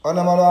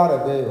Onamalore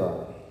beba.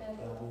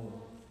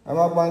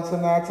 Ama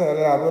bansuna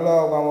tere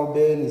abula wamo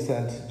be ni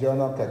St. John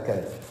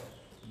keke.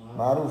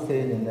 Maru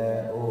fe ni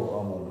ne o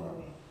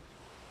omolo.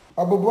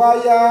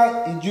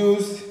 Abubuaya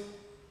ijus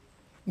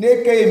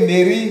neke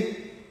Mary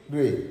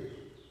re.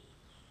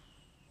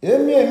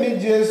 Emi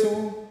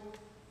Jesu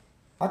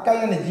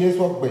akaya ni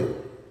Jesu ogbe.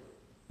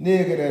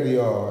 Negere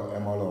rio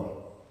emolo.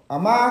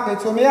 Ama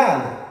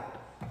ketumiani.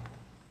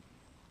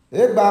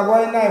 Egba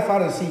wa ina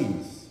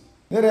Pharisees.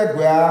 Nere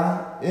gwa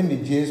emi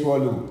Jesu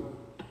olu.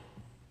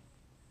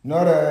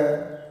 Nore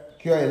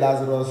kyo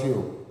Lazarus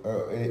yo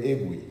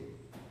egwe.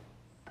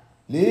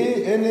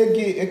 Li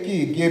enegi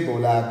eki gebo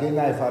la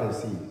gena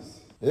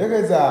Pharisees.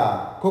 Egeza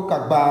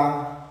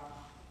kokagba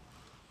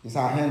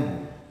isa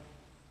hendu.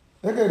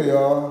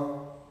 Egerio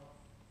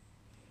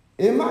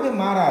emari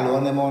mara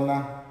lo ne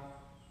mona.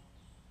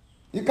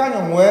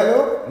 Ikanyo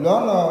mwelo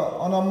lono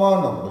ono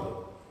mono.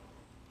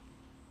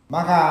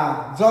 Maka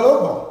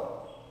zolobo.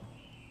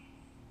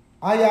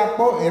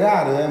 Ayakpo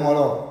erare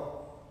emolo.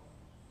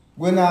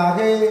 Gwena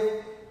he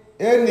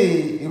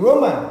any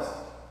Romans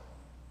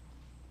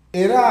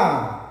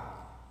era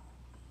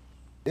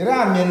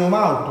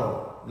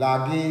menumauto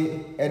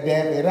lagi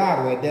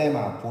edem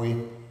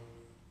apui.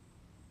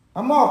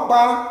 Ama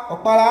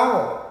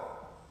okpalawo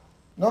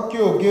no ki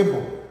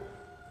ogebo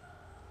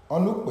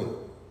onukpe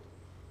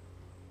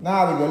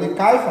na rigoli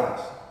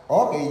Caiaphas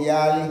oke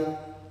yali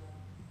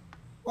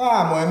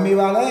wa mo emi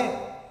wale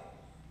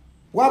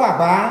wa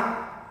baba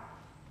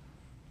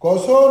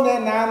koso ne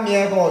na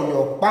miego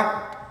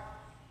yopa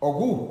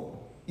ogu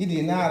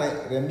idi na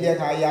remie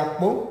ka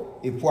yakpo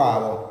epu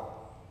awo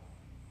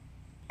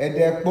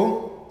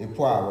edekpo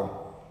epu awo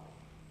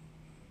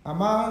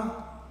ama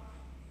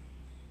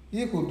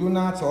ikudu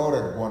na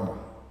tore gwona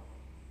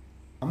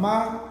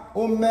ama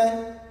ome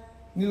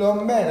ni lo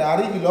mere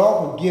ari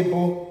lo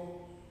ogebo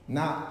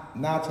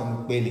na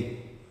ton pele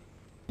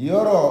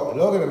yoro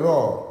logre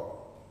ro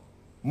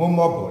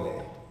momo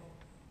bole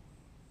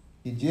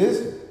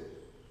Jesu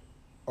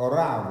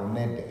ora awu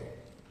nede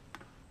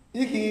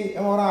iki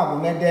ora awu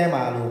nede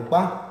ma lo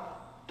pa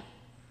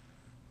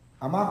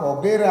ama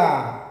ko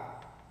gera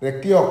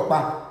reki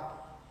opa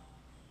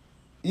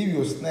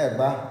iyo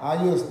snegba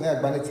ayo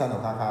snegba ni tano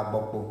kaka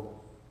gbogbo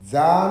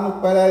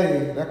zanu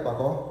pele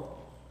repako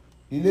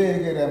ile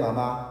gere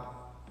mama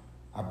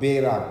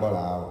abera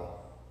agbola o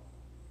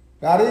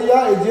dari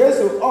yo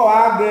Jesu o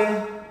age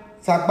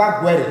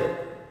sagbagwere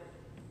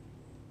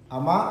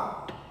ama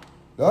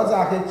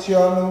loza ke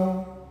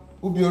chionu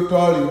ubi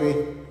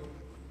otoriwe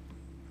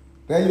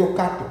reyo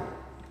kato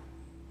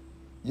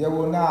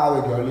yewo na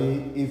awe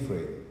joli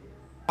ifre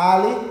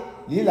ali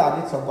lila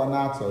di sokwa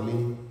na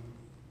atoli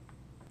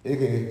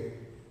eke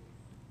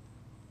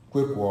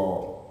kwekwo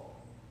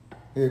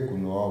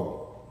ekunu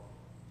owo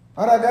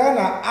ora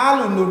na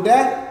alu nude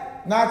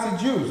na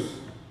ti Jews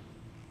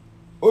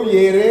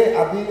oyere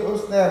abi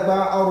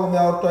osnegba orume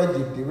auto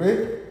Egypt re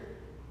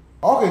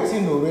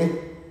ogetinore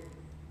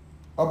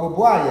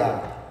obubu aya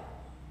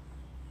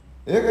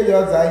eke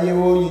yo za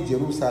yewo yi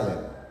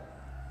Jerusalem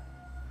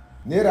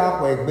nira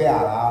ko egbe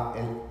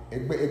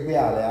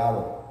ala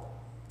awo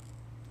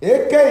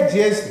eke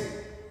Jesu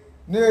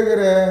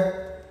negere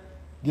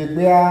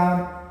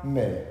gegbea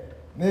me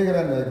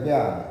negere na egbe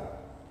ala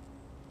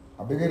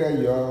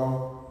abegere yo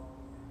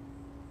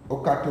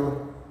okato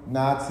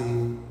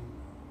nati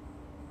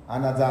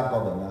anaza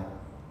gobena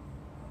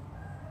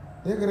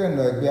negere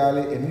no egbe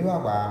ala emiwa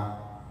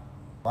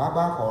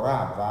ba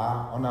kora ba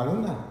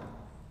onaluna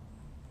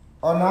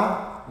ona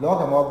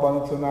loga mo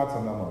gbon to na to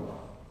na mo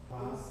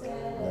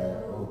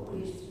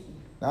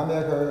na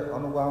me ko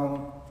onugwa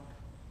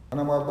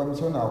ona mo gbon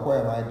so na kwa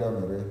e mai do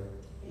mere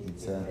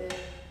itse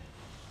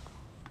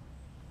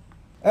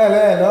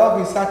lo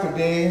bi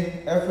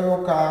Saturday efe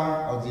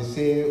oka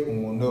odise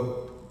umuno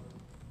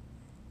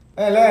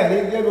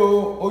le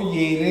gero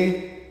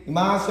oyere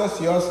ma so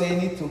si o se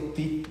ni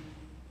tupi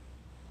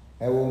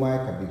ewo mai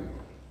kabi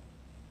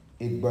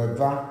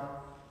igbeva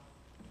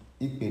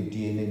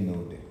ipedie le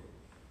node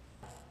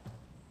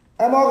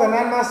emo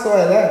gana na so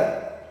ele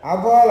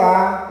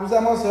abola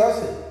usamo so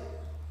se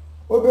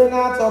obe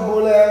na to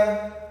bole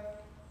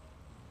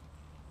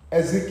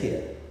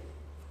Ezekiel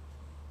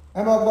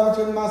emo gbo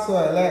tun ma so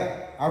ele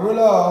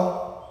arolo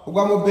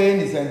ugamo be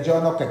ni St.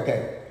 John keke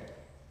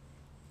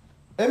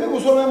emi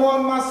buso memo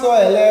ma so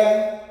ele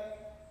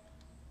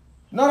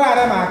nora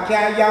re ma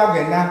kia ya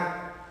ogena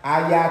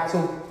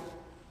ayato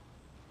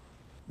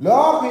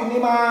lo bi ni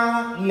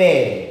ma le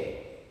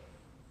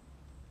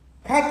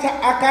kata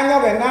akanyo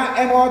gena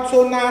emo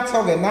to na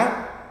to gena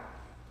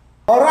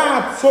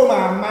ora to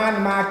ma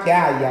man ma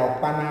kia ya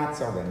opana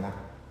to gena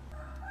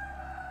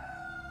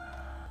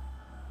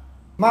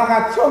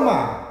maka to ma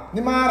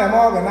ni ma re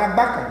mo gena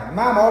gbakanya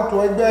ma mo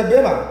to egbe be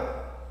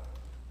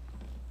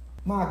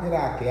ma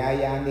gira kia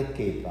ya ne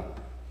kepa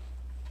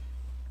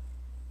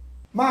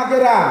ma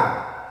gira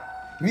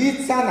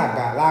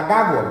ritanaga la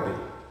gagwobe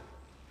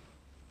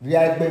ri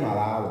egbe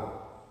malawo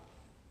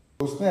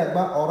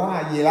osnegba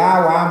ora ayira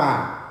wa ma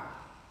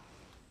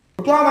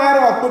to ma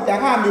ro ko ta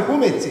ha mi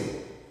kumeti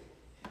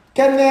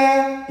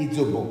kene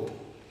ijobo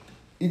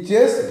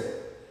ijesu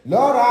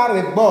lora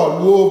rebo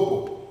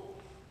luobo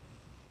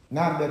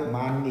na mbek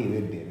mani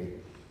webere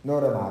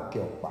nora na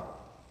kiopa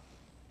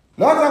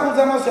lora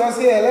kuzama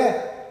shosi ele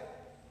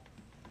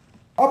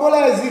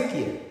obola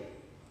Ezekiel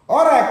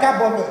ora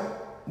kabome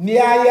ni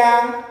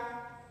aya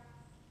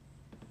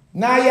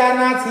na ya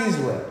na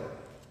Israel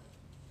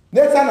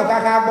neta no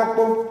kaka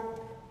gbokpo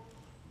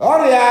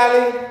ora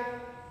ali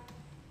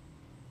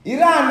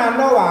Iran na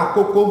no wa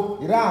akoko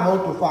Iran mo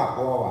to fa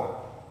ko wa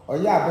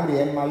oya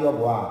abere en ma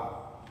yobo a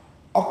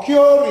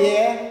okiorie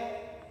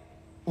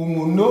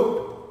umuno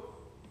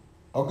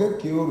oge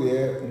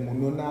kiorie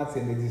umuno na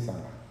atendezi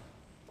sana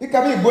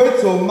ikabi igbo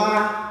eto ma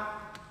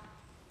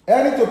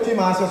eni to ki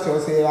ma so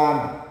se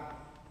ran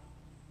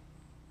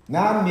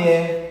na mie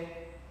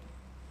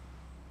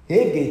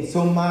hege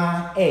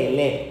tsoma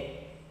ele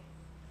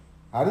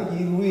ari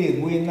ki ru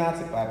egwe na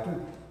ti patu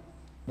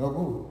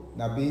nogu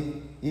na bi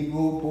ilu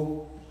opo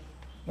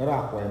nora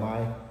ko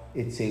mai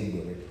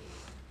etsegbere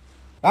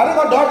ari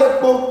ko do de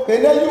po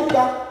kele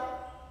yuka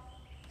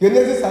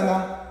kele si sana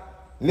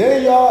le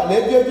yo le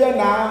bie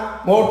na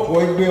mo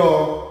to egbe o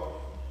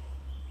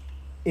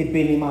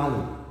ebeni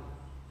malu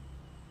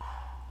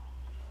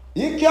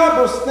iki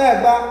obo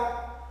snegba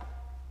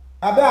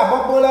abe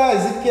abobola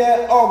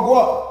Ezekiel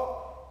ogwo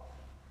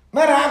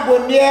mara agbo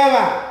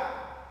miera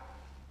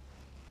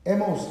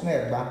emo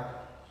snegba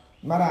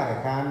mara re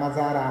ka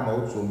mazara ma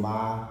otu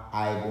ma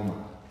aibuma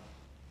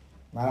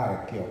mara re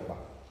kiopa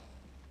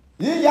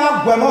yi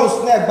ya gwe mo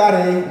snegba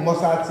re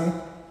mosati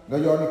lo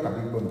yo ni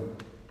kabigbona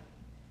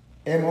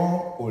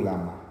emo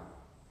olama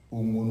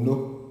umuno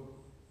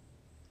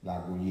la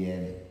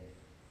guyene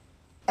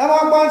emo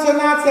gbonche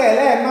na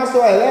tele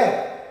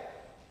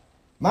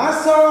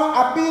maso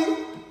abi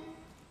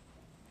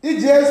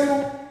ijesu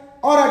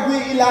ora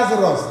bi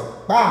Lazarus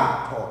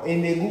pa to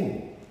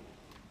enegu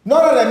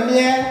nora le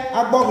mie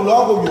agboglo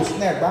ogo yo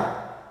snegba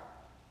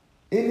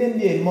ene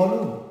mie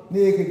monu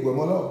ne ke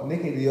gbomolo ne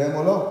ke rio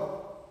emolo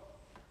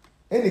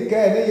eni ke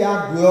ne ya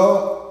gbo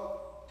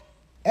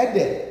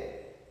ede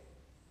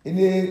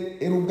ene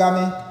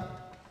erugami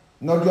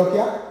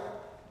nodiokia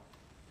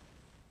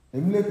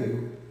emle pelu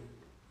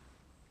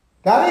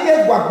kari ke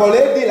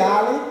gbagbole di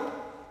lali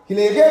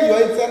kile ke yo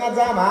itena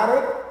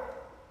zamare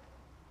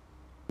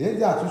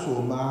eja tu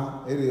so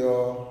ma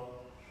erio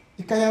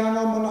ikaya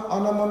na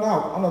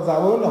ono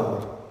zawo no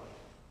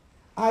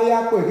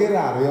aya ko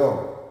egera re o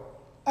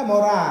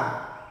emora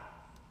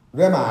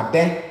re ma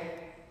de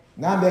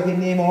na be ki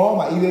ni mo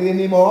ma irere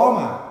ni mo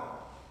ma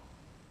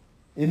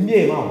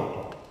emie ma o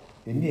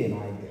emie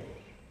ma ide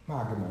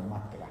ma ge mo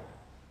makla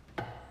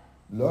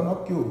lo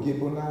no ki o ge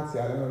bona si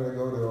ale no re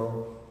go re o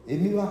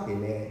emi wa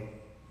kele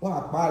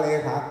wa pa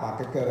le ha pa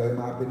kekere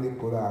ma be ni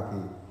ko ra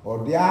ki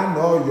odi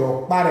ano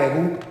yo pare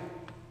bu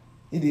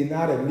idi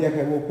na re mbia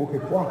ke wo ko ke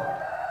kwa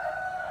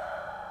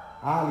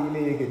ali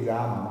le ke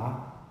jama ma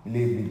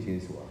le bi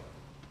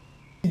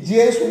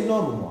Jesu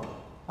no rumo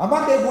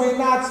amake bu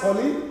ina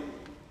tsoli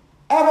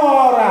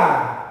emora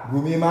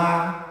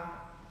gumima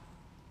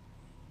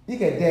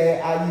ike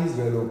de ayi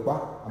Israel opa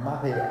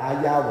amake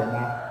aya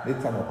wena le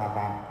tamo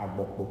papa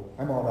agbokpo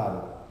emora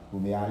lo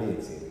gumi ale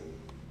etsere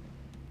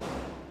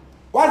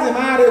wazi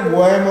mare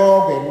wo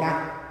emo ke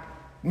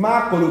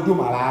ma kolodu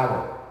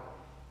malawo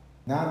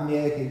na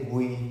mie ke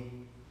bui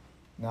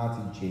na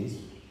ti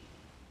Jesu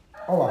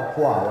o wa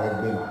po awo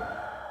egbe ma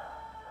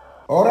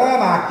ore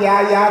ma ki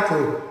aya to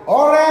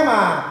ore ma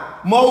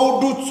mo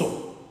udutu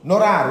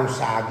nora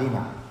rusagi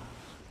ma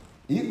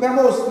ikwe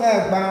mo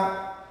snegba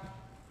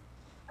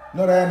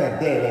nora me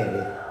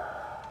delele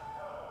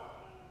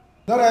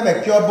nora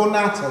me ki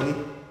obunatoli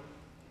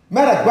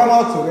mere gba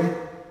mo tore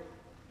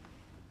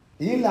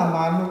ila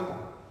manuka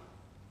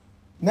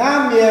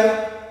na mie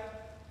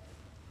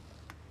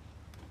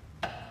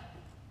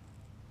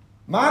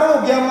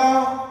maro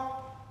gemo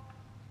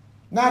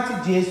na ti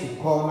Jesu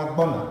ko na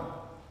gbona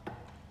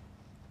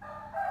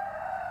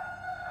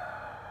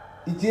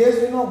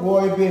Jesu no go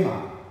ebe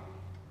ma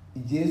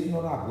Jesu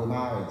no ra go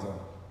na ejo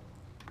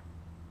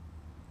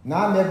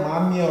na me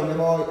ma mi o ne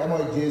mo e mo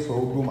Jesu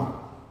oduma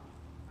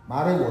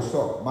mare wo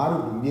so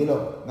mare du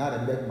mielo na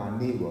re be ma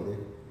ne go re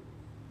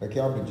e ke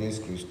o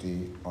Jesu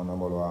Christi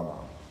onomolo ama